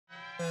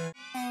In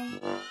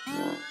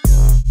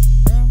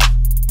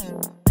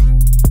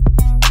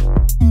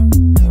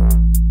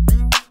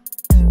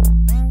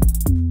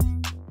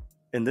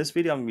this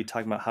video, I'm going to be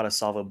talking about how to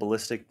solve a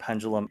ballistic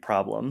pendulum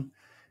problem.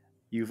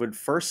 You would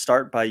first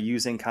start by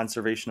using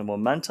conservation of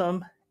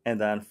momentum,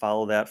 and then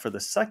follow that for the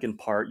second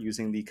part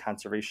using the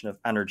conservation of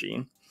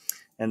energy.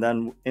 And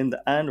then in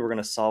the end, we're going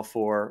to solve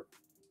for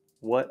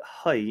what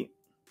height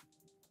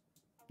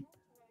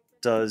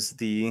does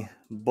the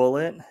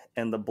bullet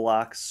and the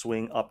block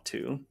swing up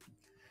to.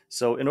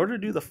 So in order to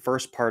do the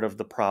first part of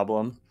the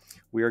problem,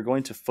 we are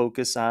going to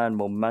focus on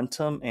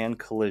momentum and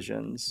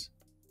collisions.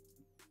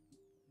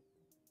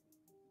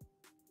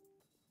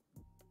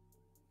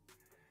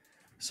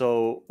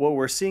 So what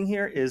we're seeing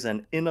here is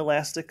an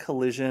inelastic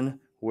collision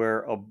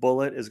where a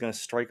bullet is going to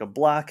strike a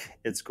block.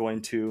 It's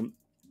going to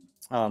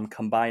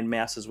combine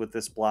masses with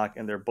this block,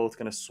 and they're both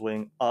going to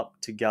swing up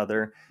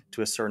together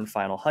to a certain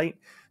final height.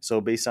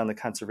 So based on the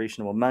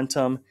conservation of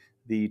momentum,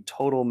 the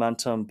total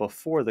momentum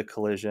before the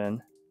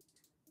collision,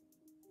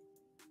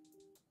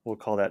 we'll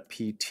call that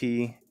PT,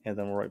 and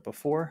then we'll write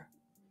before,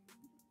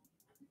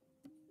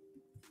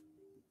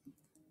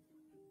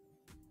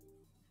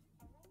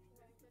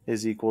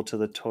 is equal to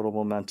the total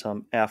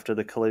momentum after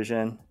the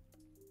collision.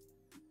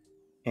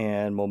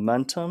 And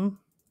momentum,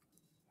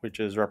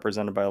 which is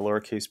represented by a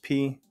lowercase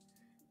p,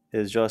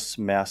 is just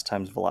mass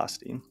times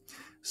velocity.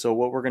 So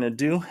what we're going to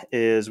do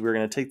is we're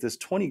going to take this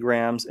 20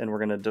 grams and we're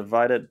going to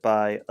divide it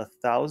by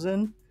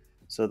 1,000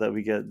 so that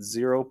we get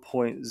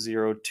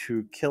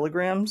 0.02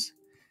 kilograms.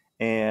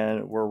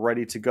 And we're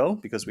ready to go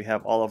because we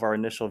have all of our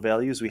initial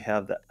values. We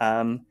have the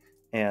M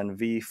and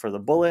V for the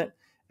bullet,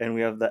 and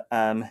we have the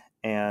M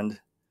and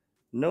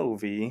no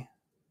V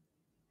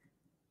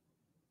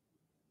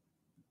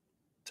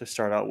to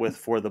start out with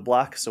for the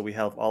block. So we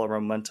have all of our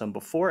momentum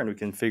before, and we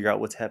can figure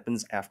out what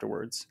happens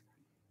afterwards.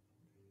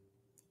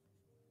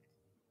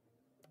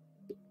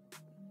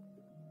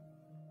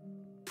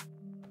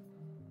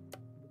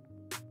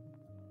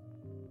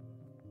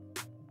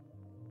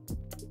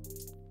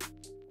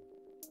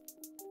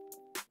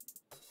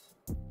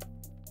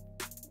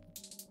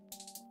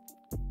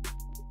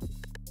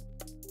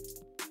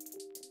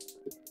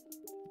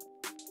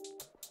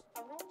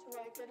 Avant, tu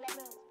voyais que de la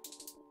merde.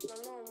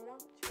 Maintenant, au moins,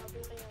 tu vois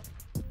plus rien.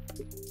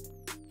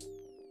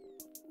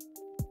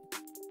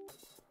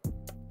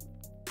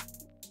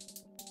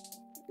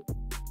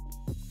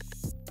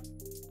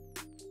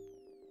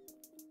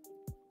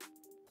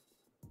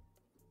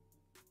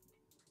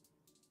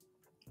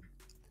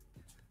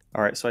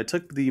 All right, so I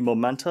took the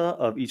momenta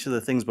of each of the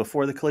things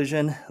before the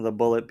collision, the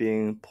bullet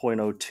being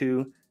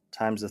 0.02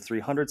 times the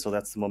 300, so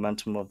that's the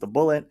momentum of the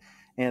bullet.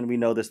 And we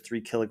know this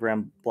 3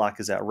 kilogram block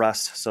is at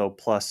rest, so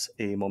plus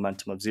a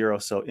momentum of 0.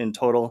 So in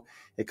total,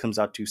 it comes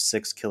out to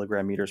 6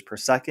 kilogram meters per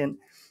second.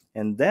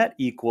 And that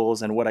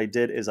equals, and what I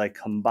did is I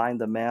combined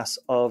the mass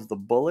of the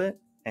bullet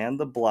and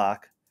the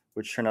block,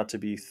 which turned out to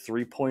be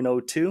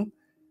 3.02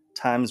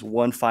 times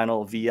one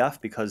final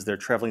VF because they're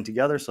traveling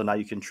together. So now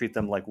you can treat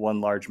them like one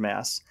large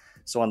mass.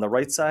 So on the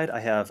right side, I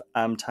have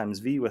M times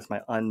V with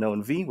my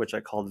unknown V, which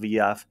I called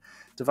VF,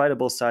 divided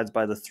both sides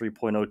by the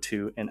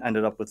 3.02 and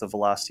ended up with a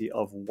velocity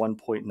of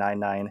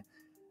 1.99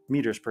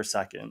 meters per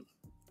second.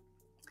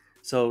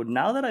 So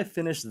now that I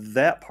finished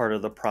that part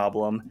of the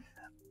problem,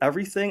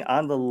 everything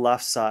on the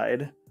left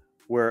side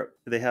where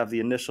they have the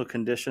initial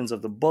conditions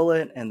of the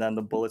bullet and then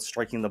the bullet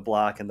striking the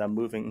block and then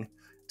moving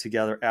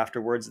together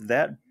afterwards,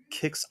 that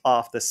kicks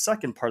off the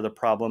second part of the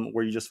problem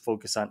where you just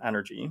focus on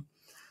energy.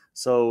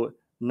 So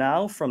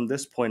now from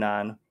this point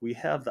on, we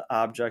have the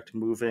object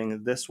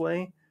moving this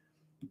way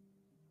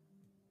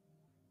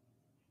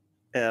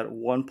at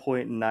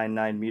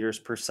 1.99 meters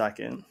per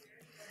second.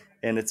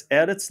 And it's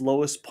at its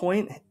lowest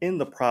point in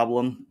the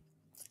problem,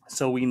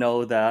 so we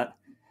know that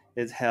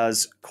it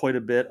has quite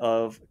a bit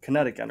of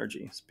kinetic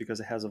energy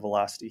because it has a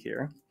velocity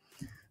here.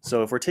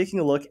 So if we're taking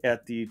a look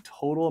at the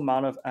total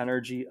amount of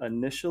energy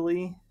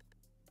initially,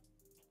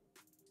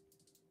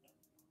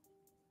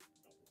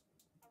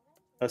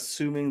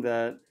 assuming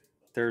that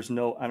there's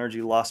no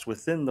energy lost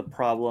within the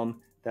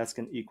problem, that's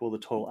going to equal the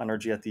total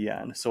energy at the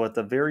end. So at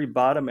the very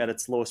bottom, at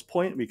its lowest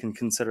point, we can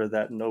consider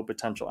that no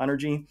potential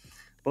energy,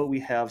 but we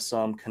have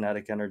some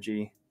kinetic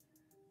energy.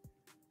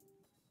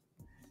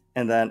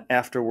 And then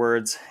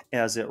afterwards,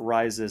 as it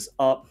rises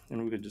up,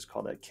 and we could just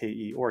call that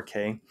KE or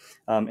K,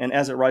 and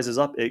as it rises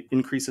up, it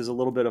increases a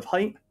little bit of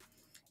height.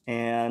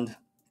 And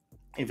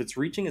if it's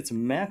reaching its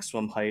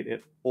maximum height,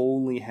 it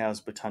only has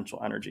potential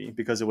energy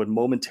because it would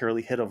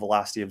momentarily hit a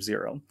velocity of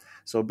 0.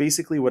 So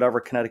basically, whatever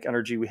kinetic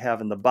energy we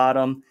have in the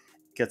bottom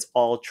gets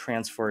all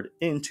transferred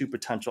into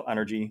potential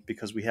energy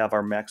because we have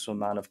our maximum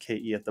amount of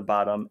KE at the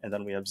bottom and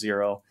then we have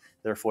 0.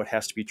 Therefore, it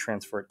has to be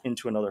transferred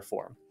into another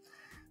form.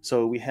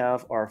 So we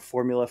have our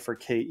formula for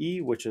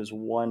KE, which is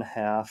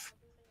 1/2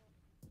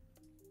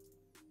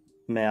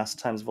 mass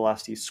times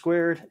velocity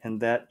squared, and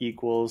that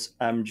equals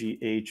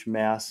mgh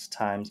mass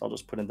times, I'll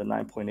just put in the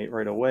 9.8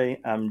 right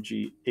away,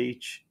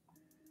 mgh,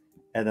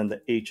 and then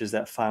the h is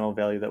that final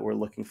value that we're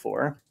looking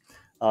for.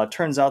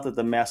 Turns out that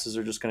the masses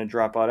are just going to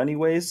drop out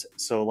anyways,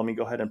 so let me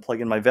go ahead and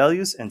plug in my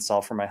values and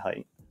solve for my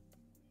height.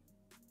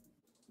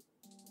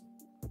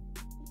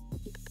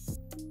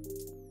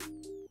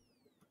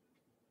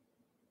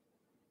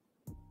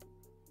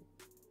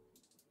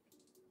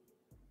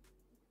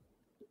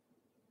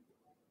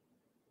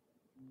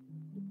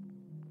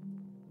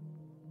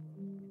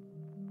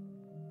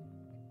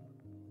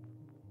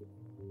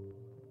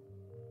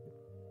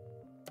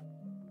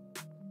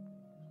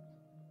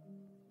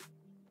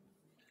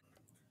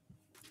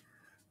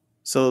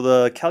 So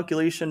the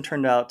calculation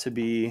turned out to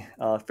be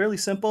fairly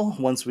simple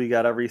once we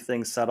got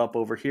everything set up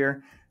over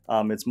here.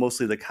 It's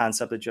mostly the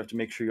concept that you have to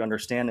make sure you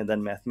understand, and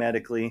then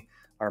mathematically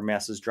our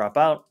masses drop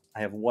out. I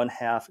have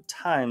 1/2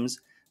 times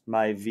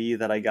my V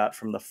that I got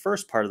from the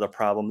first part of the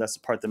problem. That's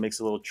the part that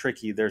makes it a little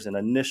tricky. There's an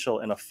initial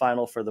and a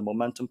final for the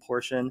momentum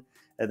portion,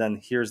 and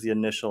then here's the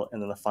initial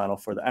and then the final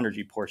for the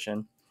energy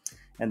portion.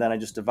 And then I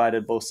just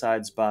divided both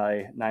sides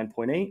by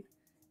 9.8,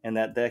 and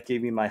that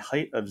gave me my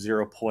height of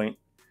 0.20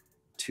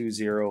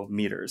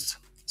 meters.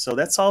 So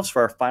that solves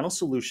for our final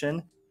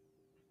solution.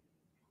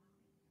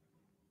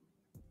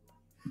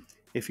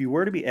 If you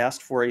were to be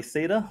asked for a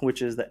theta,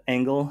 which is the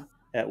angle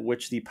at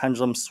which the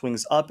pendulum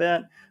swings up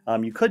at,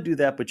 you could do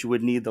that, but you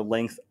would need the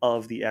length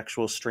of the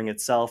actual string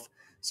itself.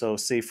 So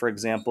say, for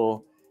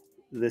example,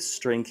 this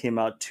string came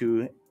out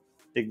to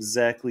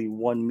exactly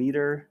 1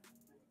 meter,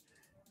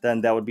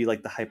 then that would be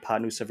like the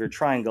hypotenuse of your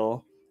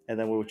triangle. And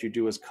then what you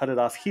do is cut it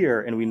off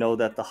here, and we know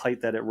that the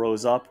height that it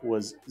rose up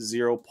was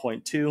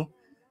 0.2.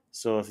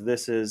 So if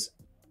this is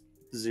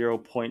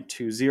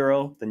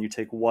 0.20, then you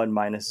take 1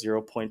 minus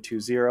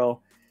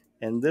 0.20,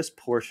 and this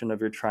portion of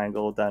your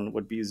triangle then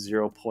would be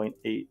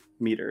 0.8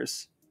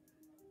 meters.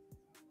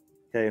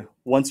 Okay,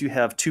 once you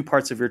have two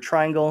parts of your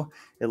triangle,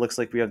 it looks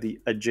like we have the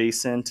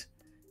adjacent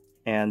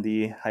and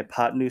the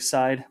hypotenuse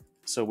side.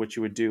 So what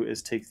you would do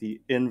is take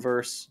the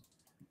inverse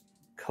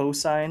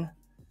cosine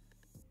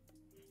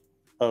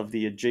of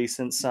the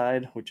adjacent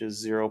side, which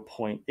is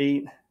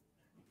 0.8,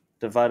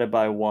 divided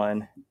by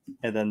 1,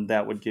 and then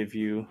that would give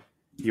you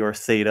your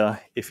theta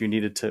if you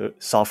needed to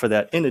solve for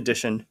that in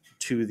addition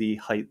to the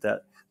height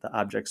that the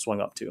object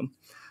swung up to.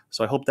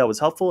 So I hope that was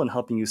helpful in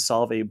helping you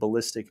solve a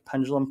ballistic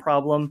pendulum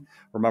problem.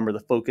 Remember, the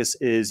focus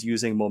is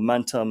using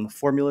momentum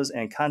formulas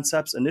and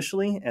concepts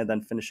initially, and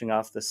then finishing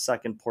off the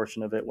second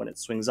portion of it when it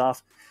swings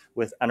off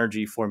with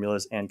energy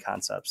formulas and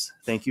concepts.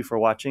 Thank you for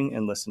watching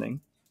and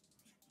listening.